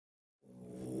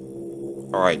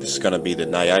Alright, this is going to be the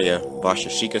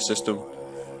Nyaya-Vaisheshika system,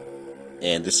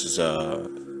 and this is a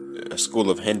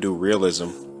school of Hindu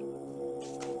realism.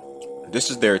 This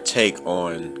is their take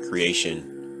on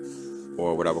creation,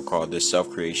 or what I would call this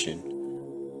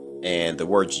self-creation, and the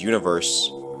words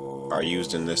universe are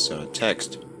used in this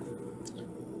text.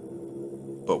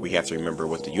 But we have to remember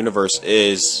what the universe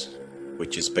is,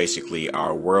 which is basically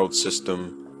our world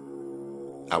system.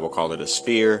 I will call it a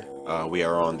sphere. We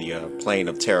are on the plane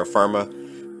of terra firma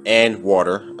and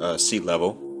water, sea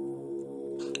level.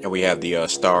 And we have the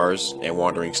stars and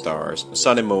wandering stars, the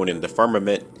sun and moon, and the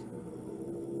firmament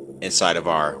inside of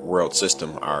our world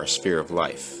system, our sphere of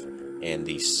life. And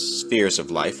these spheres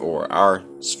of life, or our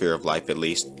sphere of life at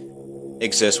least,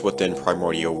 exist within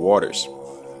primordial waters.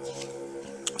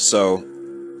 So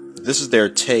this is their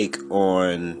take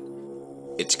on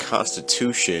its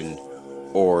constitution,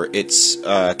 or its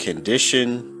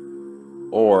condition,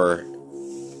 or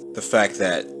the fact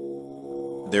that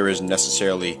there is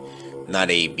necessarily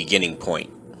not a beginning point.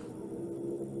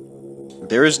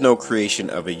 There is no creation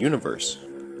of a universe.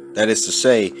 That is to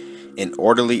say, an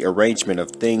orderly arrangement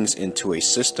of things into a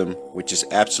system which is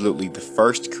absolutely the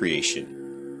first creation.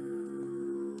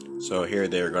 So here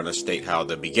they're going to state how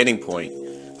the beginning point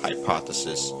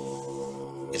hypothesis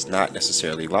is not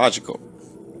necessarily logical.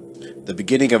 The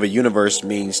beginning of a universe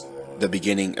means the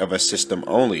beginning of a system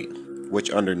only, which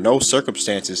under no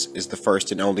circumstances is the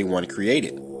first and only one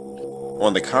created.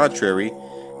 On the contrary,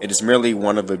 it is merely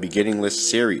one of a beginningless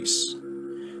series.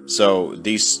 So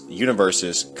these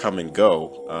universes come and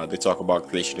go. They talk about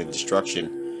creation and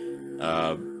destruction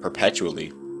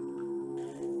perpetually.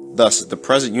 Thus, the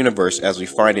present universe as we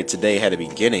find it today had a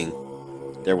beginning.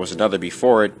 There was another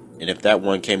before it, and if that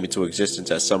one came into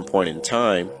existence at some point in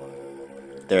time,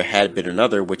 there had been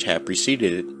another which had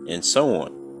preceded it, and so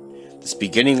on. This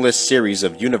beginningless series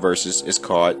of universes is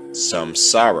called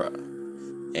Samsara,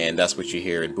 and that's what you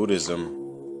hear in Buddhism,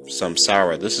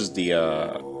 Samsara. This is the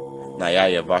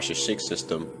Nyaya-Vaisheshika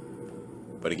system,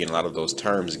 but again, a lot of those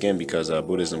terms, again, because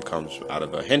Buddhism comes out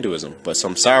of Hinduism. But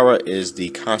Samsara is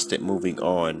the constant moving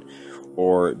on,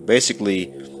 or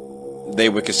basically, they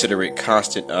would consider it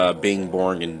constant being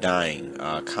born and dying,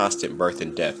 constant birth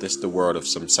and death. This is the world of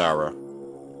Samsara.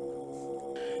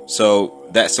 So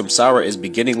that Samsara is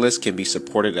beginningless can be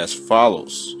supported as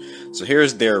follows. So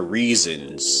here's their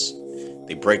reasons.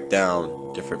 They break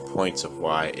down different points of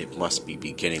why it must be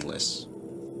beginningless.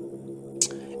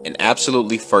 An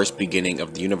absolutely first beginning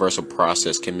of the universal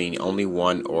process can mean only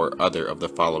one or other of the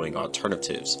following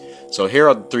alternatives. So here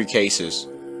are the three cases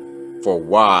for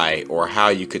why or how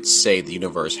you could say the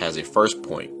universe has a first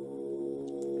point.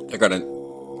 They're going to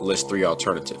list three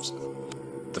alternatives.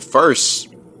 The first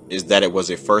is that it was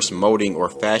a first molding or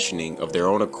fashioning of their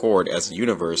own accord as a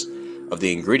universe of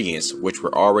the ingredients which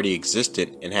were already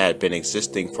existent and had been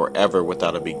existing forever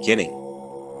without a beginning.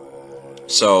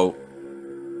 So,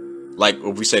 like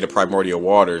when we say the primordial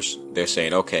waters, they're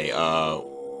saying, okay,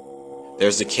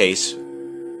 there's the case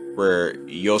where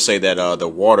you'll say that the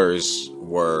waters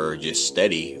were just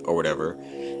steady or whatever,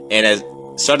 and as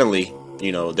suddenly,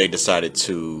 they decided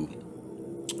to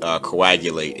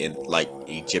coagulate, and like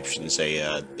Egyptians say,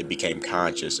 it became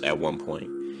conscious at one point,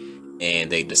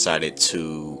 and they decided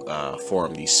to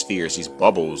form these spheres, these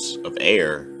bubbles of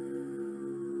air.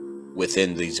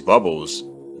 Within these bubbles,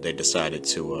 they decided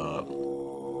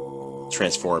to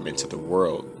transform into the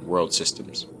world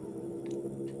systems.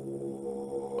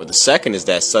 Or the second is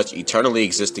that such eternally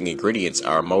existing ingredients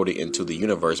are molded into the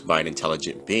universe by an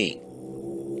intelligent being.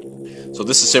 So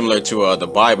this is similar to the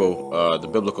Bible, the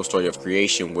biblical story of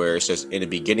creation, where it says, in the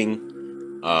beginning,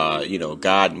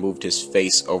 God moved his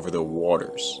face over the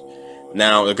waters.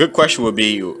 Now, the good question would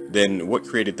be, then what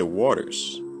created the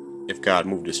waters if God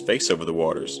moved his face over the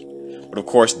waters? But of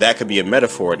course, that could be a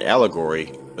metaphor, an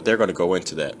allegory, but they're going to go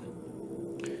into that.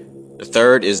 The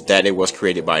third is that it was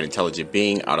created by an intelligent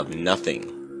being out of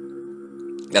nothing.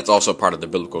 That's also part of the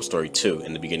biblical story too.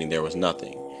 In the beginning, there was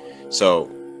nothing. So,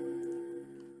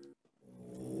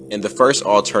 in the first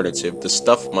alternative, the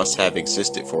stuff must have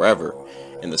existed forever.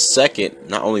 In the second,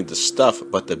 not only the stuff,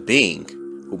 but the being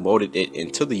who molded it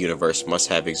into the universe must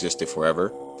have existed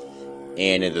forever.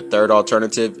 And in the third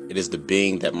alternative, it is the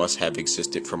being that must have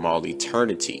existed from all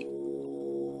eternity.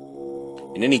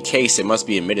 In any case, it must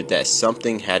be admitted that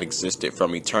something had existed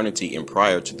from eternity and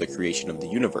prior to the creation of the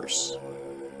universe.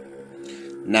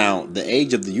 Now, the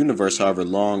age of the universe, however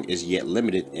long, is yet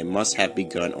limited and must have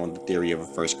begun on the theory of a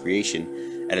first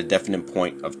creation at a definite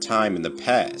point of time in the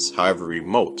past, however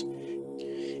remote.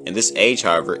 And this age,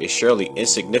 however, is surely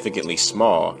insignificantly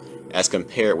small as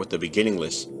compared with the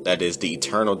beginningless, that is, the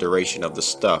eternal duration of the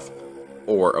stuff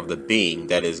or of the being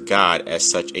that is God, as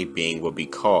such a being will be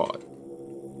called.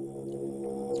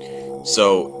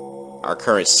 So our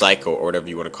current cycle, or whatever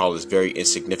you want to call it, is very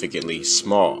insignificantly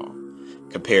small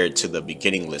compared to the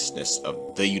beginninglessness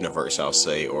of the universe, I'll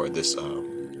say, or this,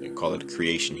 call it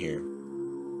creation here.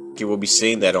 Okay, we'll be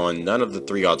seeing that on none of the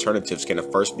three alternatives can a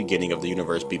first beginning of the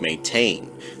universe be maintained.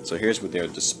 So here's where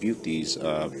they'll dispute these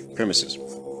premises.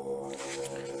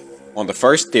 On the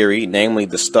first theory, namely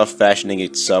the stuff fashioning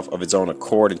itself of its own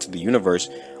accord into the universe,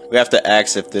 we have to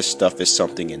ask if this stuff is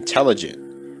something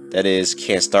intelligent, that is,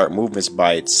 can start movements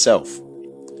by itself,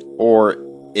 or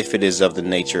if it is of the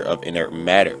nature of inert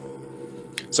matter.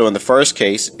 So in the first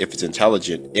case, if it's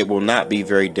intelligent, it will not be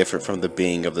very different from the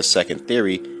being of the second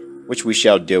theory, which we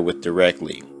shall deal with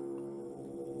directly.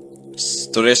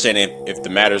 So they're saying if the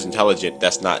matter is intelligent,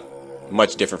 that's not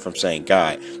much different from saying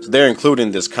God. So they're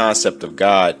including this concept of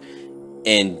God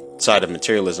inside of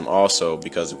materialism also,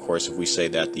 because of course if we say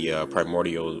that the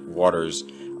primordial waters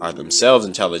are themselves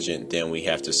intelligent, then we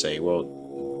have to say,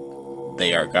 well,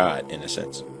 they are God in a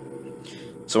sense.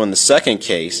 So in the second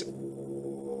case,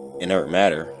 inert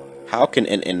matter, how can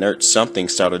an inert something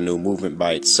start a new movement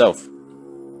by itself?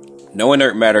 No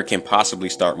inert matter can possibly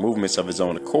start movements of its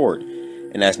own accord,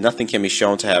 and as nothing can be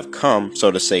shown to have come,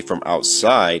 so to say, from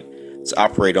outside to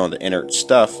operate on the inert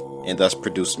stuff and thus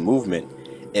produce movement,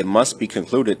 it must be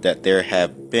concluded that there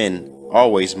have been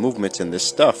always movements in this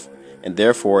stuff, and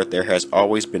therefore there has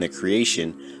always been a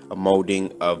creation, a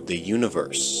molding of the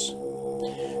universe.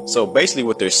 So basically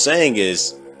what they're saying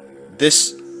is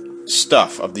this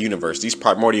stuff of the universe, these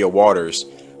primordial waters,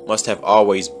 must have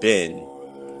always been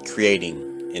creating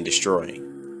and destroying,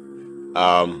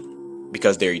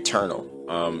 because they're eternal.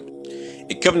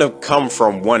 It couldn't have come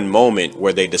from one moment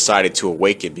where they decided to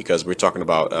awaken, because we're talking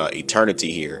about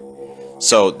eternity here.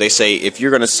 So they say if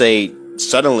you're going to say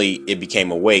suddenly it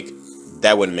became awake,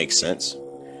 that wouldn't make sense.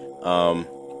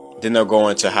 Then they'll go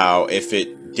into how if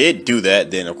it did do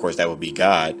that, then of course that would be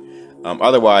God.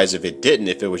 Otherwise, if it didn't,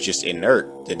 if it was just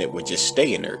inert, then it would just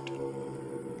stay inert.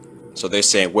 So they're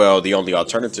saying, well, the only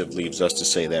alternative leaves us to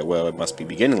say that, well, it must be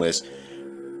beginningless.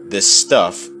 This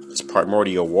stuff, this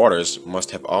primordial waters,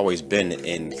 must have always been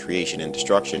in creation and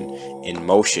destruction, in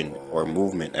motion or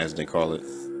movement, as they call it.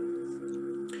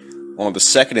 On the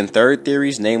second and third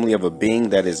theories, namely of a being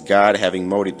that is God having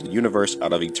molded the universe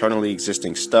out of eternally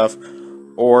existing stuff,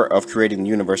 or of creating the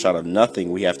universe out of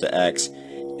nothing, we have to ask,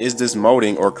 is this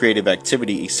molding or creative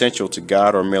activity essential to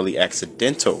God or merely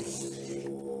accidental?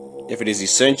 If it is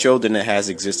essential, then it has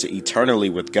existed eternally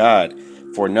with God,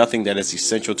 for nothing that is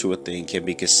essential to a thing can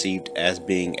be conceived as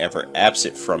being ever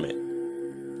absent from it.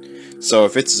 So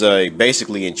if it's a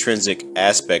basically intrinsic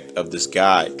aspect of this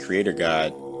God, creator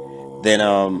God, then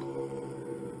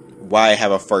why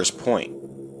have a first point?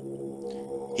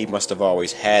 He must have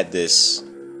always had this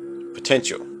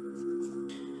potential.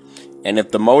 And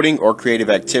if the molding or creative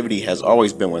activity has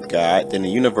always been with God, then the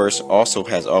universe also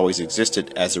has always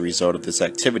existed as a result of this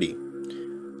activity.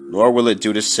 Nor will it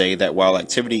do to say that while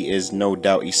activity is no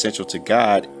doubt essential to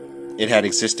God, it had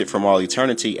existed from all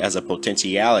eternity as a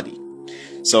potentiality.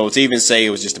 So to even say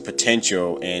it was just a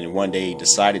potential and one day he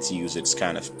decided to use it is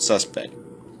kind of suspect.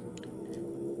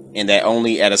 And that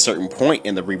only at a certain point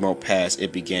in the remote past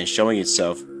it began showing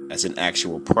itself as an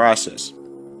actual process.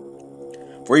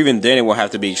 For even then it will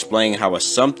have to be explained how a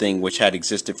something which had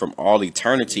existed from all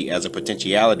eternity as a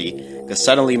potentiality could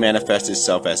suddenly manifest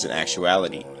itself as an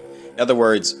actuality. In other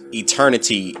words,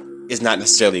 eternity is not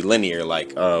necessarily linear. Like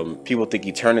people think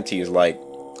eternity is like,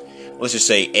 let's just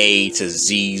say A to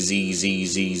Z, Z, Z,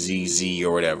 Z, Z, Z,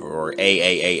 or whatever, or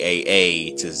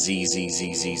A to Z, Z,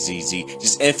 Z, Z, Z, Z,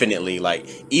 just infinitely. Like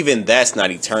even that's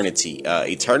not eternity.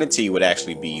 Eternity would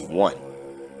actually be one.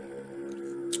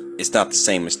 It's not the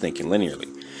same as thinking linearly.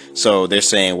 So they're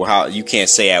saying, well, how you can't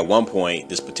say at one point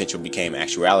this potential became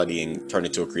actuality and turned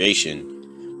into a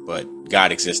creation, but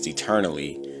God exists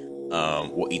eternally.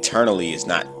 Well, eternally is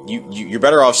not. You're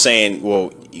better off saying, well,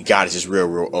 God is just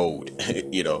real old,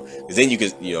 because then you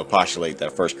could postulate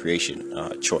that first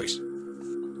creation choice.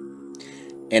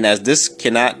 And as this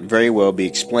cannot very well be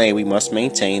explained, we must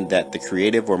maintain that the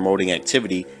creative or molding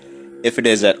activity, if it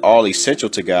is at all essential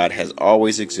to God, has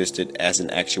always existed as an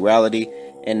actuality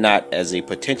and not as a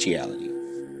potentiality.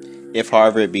 If,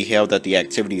 however, it be held that the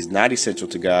activity is not essential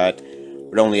to God,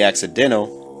 but only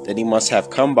accidental, then he must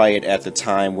have come by it at the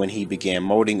time when he began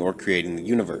molding or creating the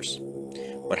universe.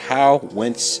 But how,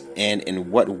 whence, and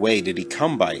in what way did he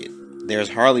come by it? There is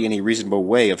hardly any reasonable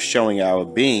way of showing our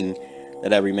being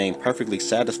that had remained perfectly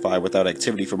satisfied without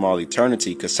activity from all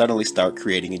eternity could suddenly start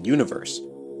creating a universe.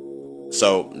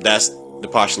 So that's the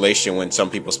postulation when some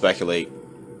people speculate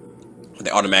they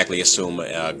automatically assume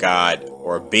God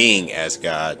or a being as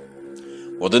God.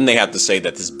 Well, then they have to say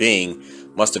that this being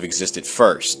must have existed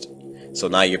first. So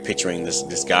now you're picturing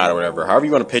this God or whatever, however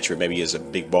you want to picture it, maybe as a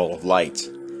big ball of light,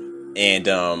 and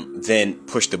then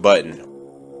push the button,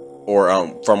 or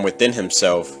from within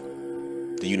himself,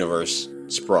 the universe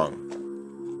sprung.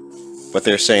 But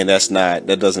they're saying that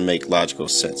doesn't make logical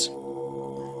sense.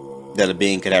 That a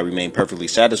being could have remained perfectly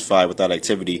satisfied without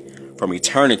activity from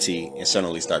eternity and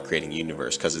suddenly start creating a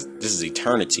universe, because this is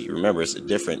eternity. Remember, it's a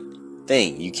different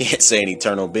thing. You can't say an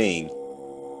eternal being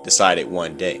decided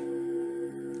one day.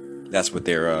 That's what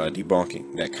they're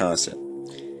debunking, that concept.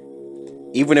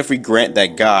 Even if we grant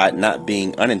that God, not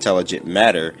being unintelligent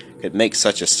matter, could make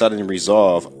such a sudden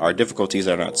resolve, our difficulties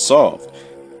are not solved.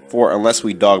 For unless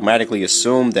we dogmatically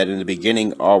assume that in the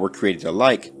beginning all were created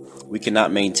alike, we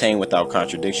cannot maintain without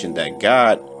contradiction that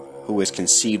God, who is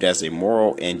conceived as a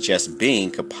moral and just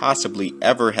being, could possibly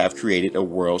ever have created a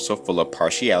world so full of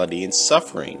partiality and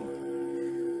suffering.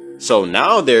 So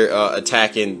now they're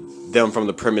attacking them from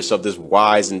the premise of this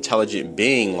wise, intelligent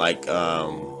being, like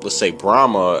let's say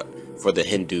Brahma for the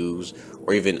Hindus,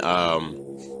 or even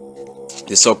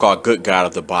the so-called good God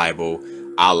of the Bible,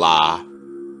 Allah,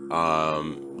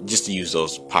 just to use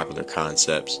those popular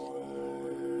concepts.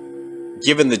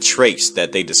 Given the traits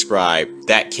that they describe,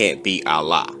 that can't be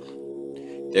Allah.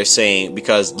 They're saying,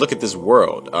 because look at this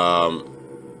world.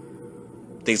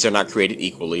 Things are not created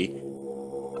equally.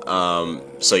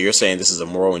 So you're saying this is a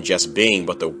moral and just being,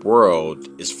 but the world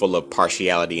is full of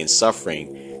partiality and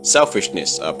suffering.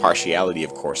 Selfishness, partiality,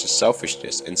 of course, is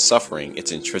selfishness, and suffering,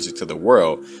 it's intrinsic to the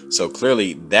world. So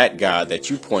clearly that God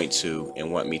that you point to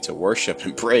and want me to worship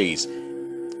and praise,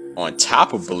 on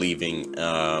top of believing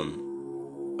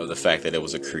of the fact that it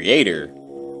was a creator,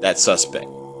 that's suspect,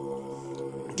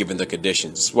 given the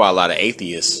conditions. That's why a lot of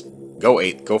atheists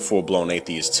go full-blown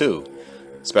atheists too,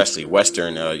 especially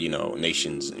Western,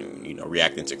 nations,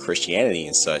 reacting to Christianity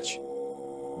and such,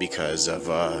 because of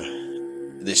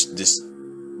this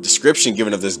description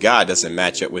given of this God doesn't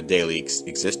match up with daily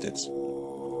existence.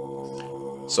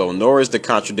 So nor is the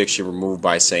contradiction removed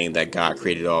by saying that God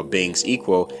created all beings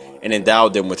equal and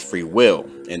endowed them with free will,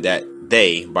 and that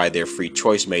they, by their free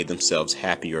choice, made themselves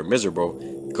happy or miserable,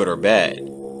 good or bad.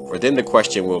 For then the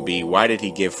question will be, why did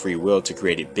he give free will to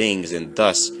created beings and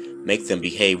thus make them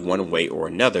behave one way or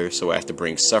another so as to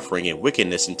bring suffering and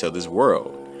wickedness into this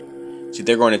world? See,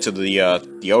 they're going into the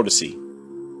Odyssey,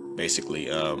 basically.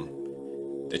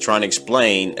 They're trying to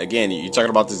explain, again, you're talking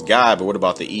about this God, but what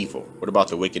about the evil? What about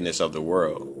the wickedness of the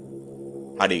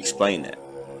world? How do you explain that?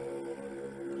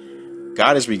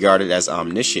 God is regarded as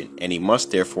omniscient, and he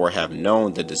must therefore have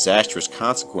known the disastrous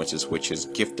consequences which his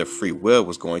gift of free will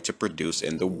was going to produce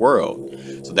in the world.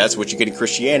 So that's what you get in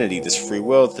Christianity, this free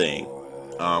will thing.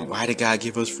 Why did God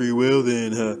give us free will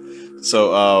then?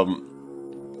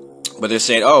 But they're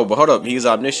saying, oh, but hold up, he's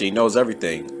omniscient, he knows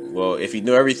everything. Well, if he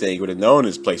knew everything, he would have known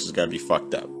this place was going to be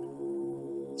fucked up.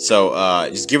 So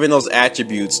just given those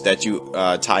attributes that you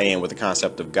tie in with the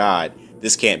concept of God,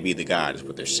 this can't be the God, is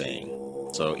what they're saying.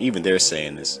 So even they're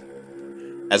saying this.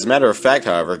 As a matter of fact,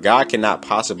 however, God cannot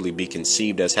possibly be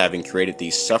conceived as having created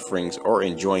these sufferings or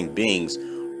enjoying beings,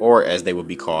 or as they would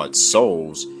be called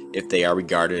souls, if they are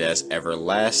regarded as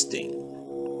everlasting.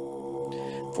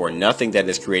 For nothing that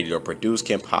is created or produced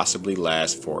can possibly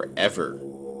last forever.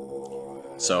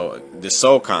 So the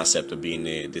soul concept of being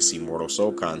this immortal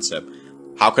soul concept,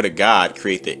 how could a God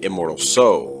create the immortal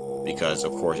soul? Because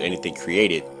of course anything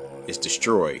created is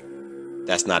destroyed.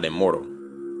 That's not immortal.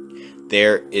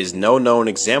 There is no known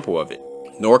example of it,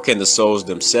 nor can the souls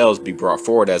themselves be brought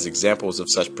forward as examples of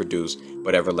such produced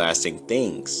but everlasting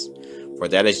things. For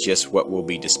that is just what will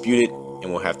be disputed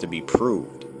and will have to be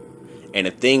proved. And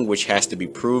a thing which has to be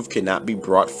proved cannot be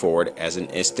brought forward as an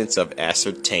instance of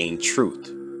ascertained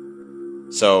truth.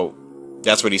 So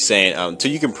that's what he's saying.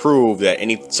 Until you can prove that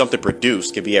something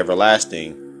produced can be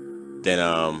everlasting, then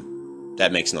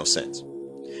that makes no sense.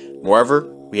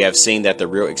 Moreover, we have seen that the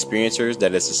real experiencers,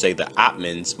 that is to say the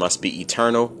Atmans, must be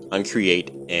eternal,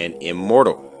 uncreate, and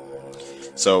immortal.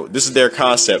 So this is their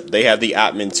concept. They have the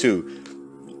Atman too.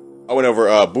 I went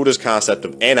over Buddha's concept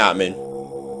of an Atman.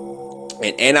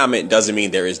 And an Atman doesn't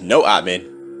mean there is no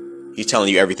Atman. He's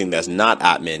telling you everything that's not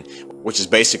Atman, which is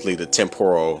basically the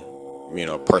temporal,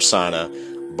 persona,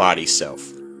 body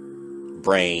self.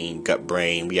 Brain, gut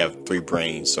brain. We have 3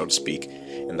 brains, so to speak,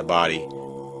 in the body.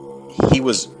 He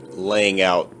was laying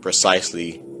out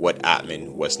precisely what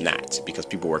Atman was not, because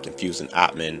people were confusing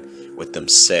Atman with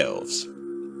themselves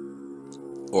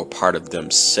or part of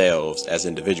themselves as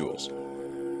individuals.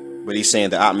 But he's saying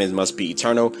the Atman must be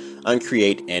eternal,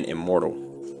 uncreate, and immortal.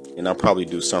 And I'll probably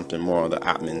do something more on the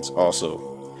Atmans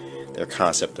also, their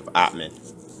concept of Atman.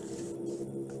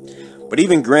 But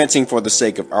even granting for the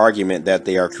sake of argument that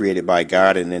they are created by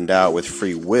God and endowed with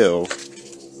free will,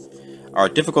 our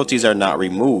difficulties are not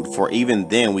removed, for even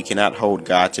then we cannot hold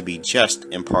God to be just,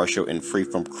 impartial, and free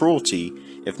from cruelty,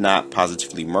 if not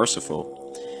positively merciful.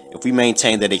 If we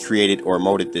maintain that He created or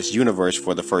molded this universe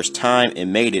for the first time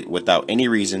and made it without any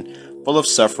reason, full of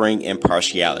suffering and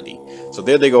partiality. So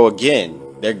there they go again.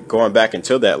 They're going back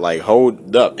into that, like,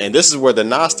 hold up. And this is where the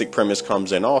Gnostic premise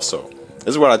comes in also.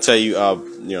 This is what I tell you,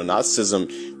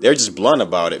 Gnosticism, they're just blunt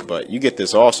about it, but you get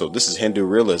this also. This is Hindu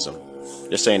realism.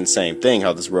 They're saying the same thing,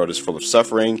 how this world is full of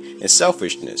suffering and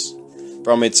selfishness.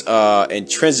 From its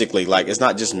intrinsically, like, it's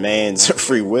not just man's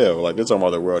free will. Like, they're talking about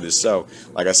the world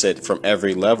itself. Like I said, from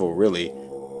every level, really.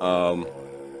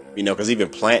 Because even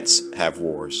plants have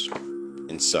wars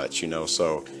and such,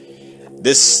 So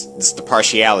this is the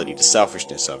partiality, the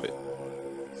selfishness of it.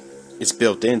 It's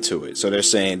built into it. So they're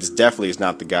saying this definitely is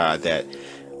not the God that,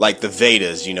 like the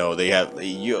Vedas, they have.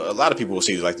 A lot of people will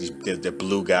see like the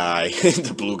blue guy,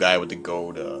 the blue guy with the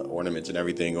gold ornaments and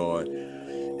everything on.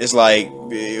 It's like,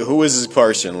 who is this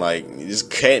person? Like, this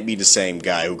can't be the same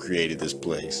guy who created this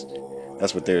place.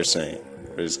 That's what they're saying.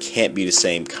 This can't be the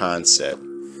same concept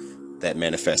that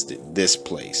manifested this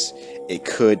place. It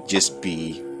could just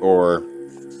be, or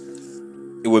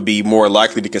it would be more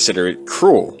likely to consider it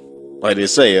cruel. Like they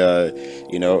say,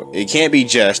 it can't be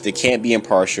just, it can't be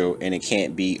impartial, and it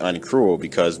can't be uncruel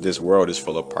because this world is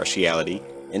full of partiality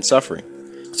and suffering.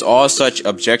 So all such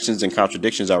objections and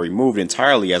contradictions are removed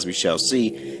entirely, as we shall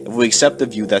see, if we accept the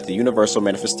view that the universal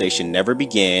manifestation never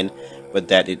began, but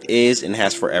that it is and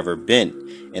has forever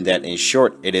been, and that in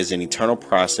short it is an eternal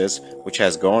process which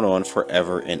has gone on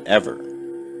forever and ever.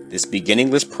 This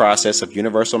beginningless process of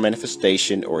universal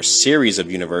manifestation or series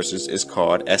of universes is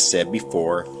called, as said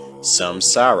before,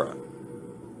 Samsara.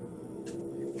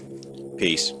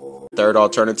 Peace. Third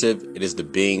alternative, it is the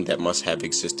being that must have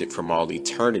existed from all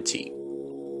eternity.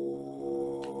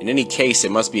 In any case,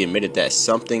 it must be admitted that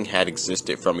something had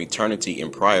existed from eternity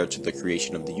and prior to the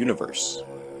creation of the universe.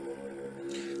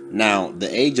 Now, the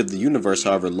age of the universe,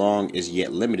 however long, is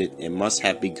yet limited and must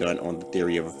have begun on the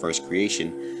theory of a first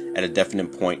creation at a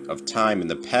definite point of time in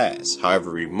the past, however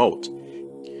remote.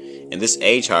 And this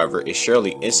age, however, is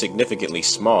surely insignificantly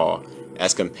small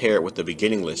as compared with the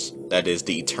beginningless, that is,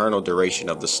 the eternal duration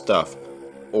of the stuff,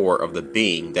 or of the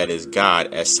being, that is,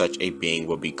 God, as such a being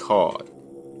will be called.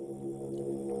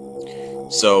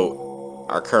 So,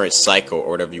 our current cycle, or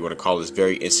whatever you want to call it, is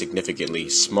very insignificantly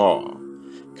small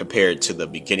compared to the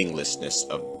beginninglessness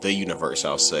of the universe,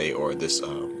 I'll say, or this,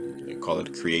 call it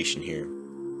a creation here.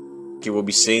 Okay, we'll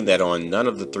be seeing that on none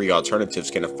of the three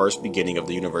alternatives can a first beginning of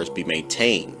the universe be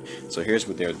maintained. So here's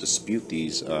where they'll dispute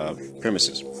these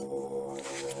premises.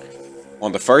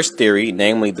 On the first theory,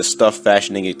 namely the stuff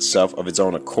fashioning itself of its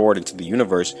own accord into the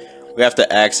universe, we have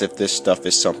to ask if this stuff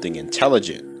is something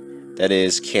intelligent. That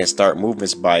is, can start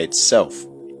movements by itself,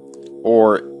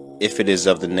 or if it is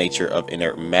of the nature of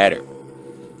inert matter.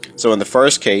 So in the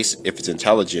first case, if it's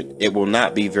intelligent, it will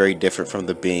not be very different from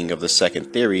the being of the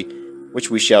second theory,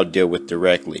 which we shall deal with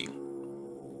directly.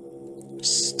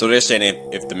 So they're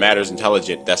saying if the matter is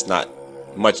intelligent, that's not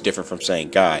much different from saying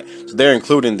God. So they're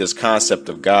including this concept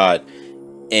of God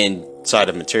inside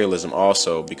of materialism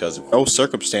also, because no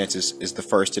circumstances is the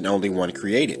first and only one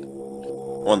created.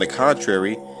 On the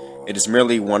contrary, it is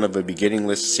merely one of a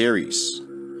beginningless series.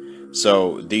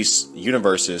 So these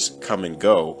universes come and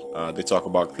go. They talk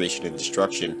about creation and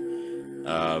destruction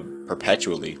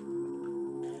perpetually.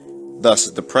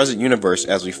 Thus, the present universe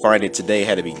as we find it today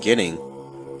had a beginning.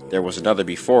 There was another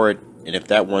before it, and if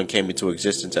that one came into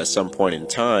existence at some point in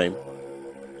time,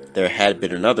 there had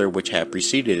been another which had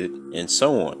preceded it, and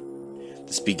so on.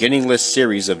 This beginningless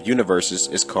series of universes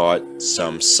is called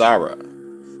Samsara.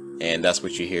 And that's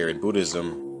what you hear in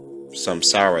Buddhism,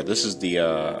 Samsara. This is the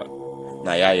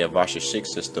Nyaya-Vaisheshika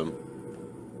system.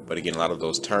 But again, a lot of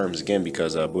those terms, again,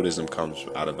 because Buddhism comes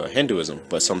out of Hinduism.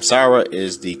 But Samsara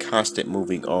is the constant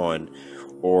moving on,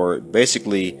 or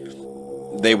basically,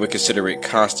 they would consider it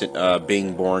constant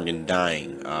being born and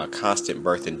dying, constant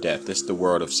birth and death. This is the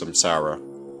world of Samsara.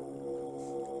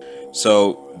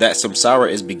 So that Samsara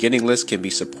is beginningless can be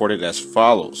supported as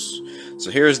follows.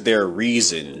 So here's their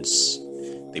reasons.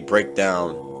 They break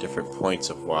down different points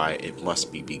of why it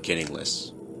must be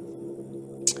beginningless.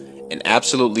 An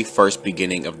absolutely first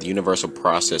beginning of the universal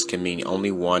process can mean only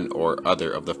one or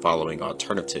other of the following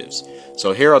alternatives.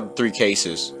 So here are the three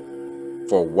cases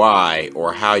for why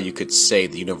or how you could say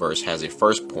the universe has a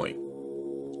first point.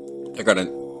 They're going to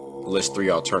list three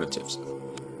alternatives.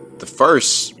 The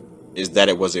first is that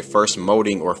it was a first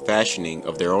molding or fashioning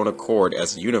of their own accord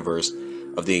as a universe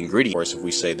of the ingredients. Of course, if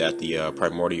we say that the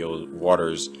primordial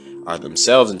waters are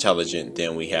themselves intelligent,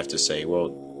 then we have to say,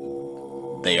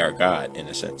 well, they are God in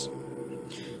a sense.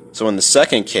 So in the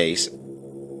second case,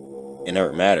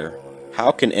 inert matter,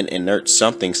 how can an inert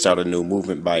something start a new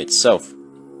movement by itself?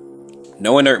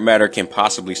 No inert matter can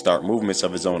possibly start movements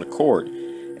of its own accord,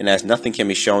 and as nothing can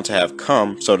be shown to have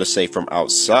come, so to say, from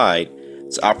outside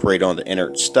to operate on the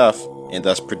inert stuff and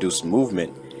thus produce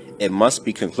movement, it must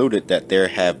be concluded that there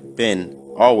have been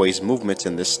always movements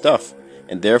in this stuff,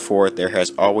 and therefore there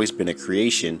has always been a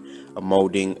creation, a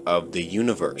molding of the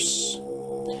universe.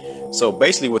 So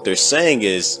basically what they're saying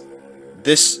is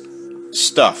this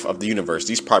stuff of the universe,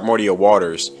 these primordial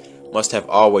waters, must have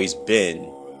always been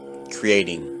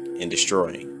creating and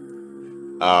destroying,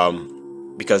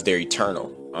 because they're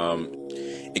eternal.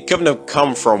 It couldn't have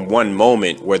come from one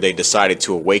moment where they decided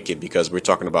to awaken, because we're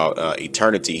talking about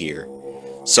eternity here.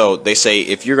 So they say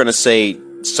if you're going to say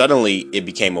suddenly it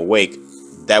became awake,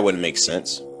 that wouldn't make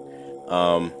sense.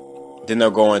 Then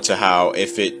they'll go into how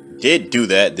if it did do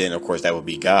that, then of course that would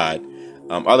be God.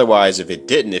 Otherwise, if it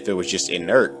didn't, if it was just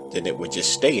inert, then it would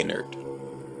just stay inert.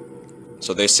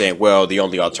 So they're saying, well, the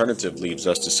only alternative leaves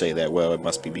us to say that, well, it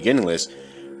must be beginningless.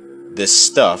 This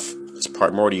stuff, this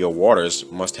primordial waters,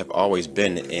 must have always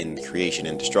been in creation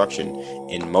and destruction,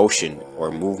 in motion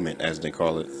or movement, as they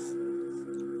call it.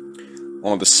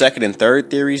 On the second and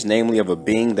third theories, namely of a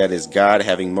being that is God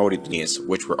having molded beings,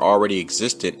 which were already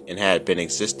existent and had been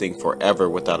existing forever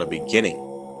without a beginning.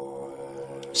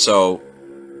 So,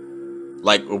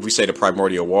 like if we say the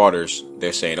primordial waters,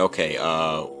 they're saying, okay,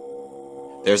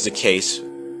 there's the case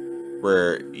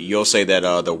where you'll say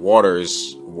that the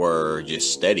waters were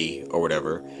just steady or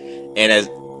whatever, and as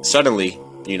suddenly,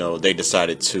 they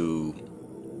decided to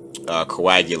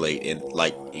coagulate, and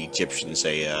like Egyptians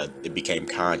say, it became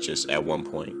conscious at one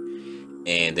point,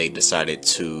 and they decided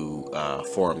to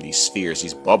form these spheres,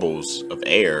 these bubbles of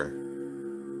air.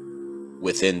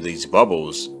 Within these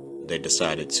bubbles, they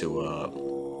decided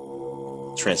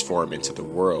to transform into the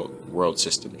world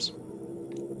systems.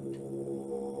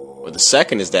 Well, the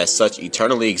second is that such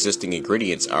eternally existing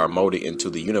ingredients are molded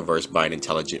into the universe by an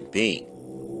intelligent being.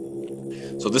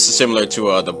 So this is similar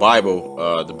to the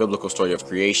Bible, the biblical story of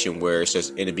creation, where it says,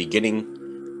 in the beginning,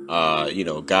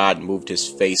 God moved his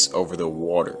face over the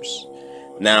waters.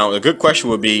 Now, a good question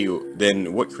would be,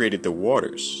 then what created the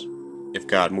waters if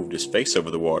God moved his face over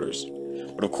the waters?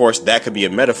 But of course, that could be a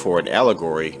metaphor, an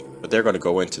allegory, but they're going to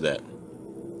go into that.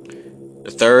 The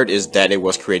third is that it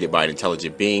was created by an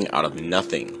intelligent being out of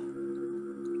nothing.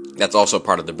 That's also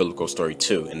part of the biblical story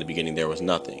too. In the beginning, there was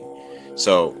nothing.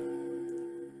 So,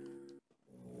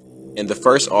 in the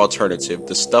first alternative,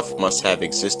 the stuff must have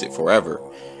existed forever.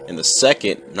 In the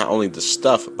second, not only the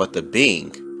stuff, but the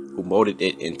being who molded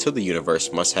it into the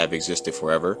universe must have existed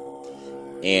forever.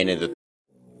 And in the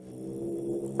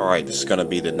alright, this is going to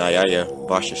be the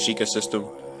Nyaya-Vaisheshika system.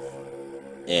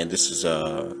 And this is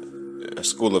a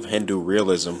school of Hindu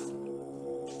realism.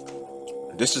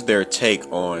 This is their take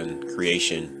on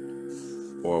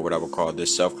creation, or what I would call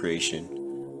this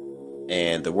self-creation.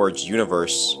 And the words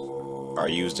universe are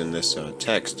used in this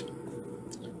text.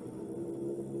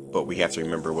 But we have to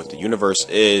remember what the universe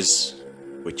is,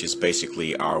 which is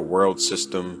basically our world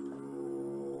system.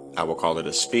 I will call it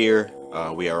a sphere.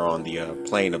 We are on the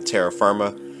plane of terra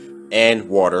firma and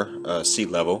water, sea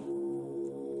level.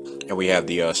 And we have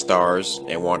the stars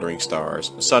and wandering stars,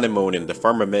 the sun and moon, and the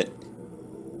firmament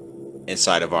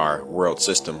inside of our world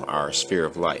system, our sphere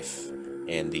of life.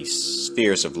 And these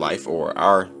spheres of life, or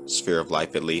our sphere of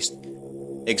life at least,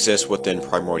 exist within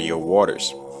primordial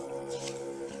waters.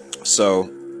 So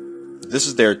this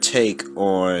is their take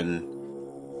on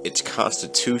its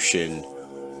constitution,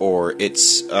 or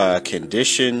its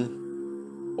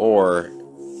condition, or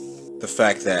the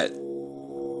fact that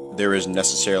there is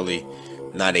necessarily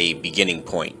not a beginning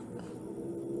point.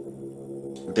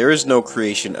 There is no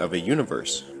creation of a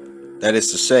universe. That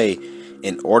is to say,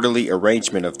 an orderly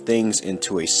arrangement of things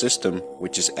into a system,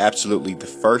 which is absolutely the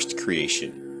first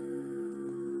creation.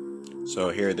 So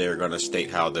here they're going to state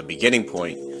how the beginning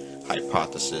point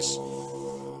hypothesis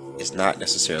is not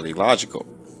necessarily logical.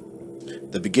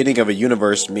 The beginning of a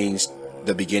universe means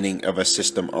the beginning of a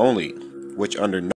system only, which under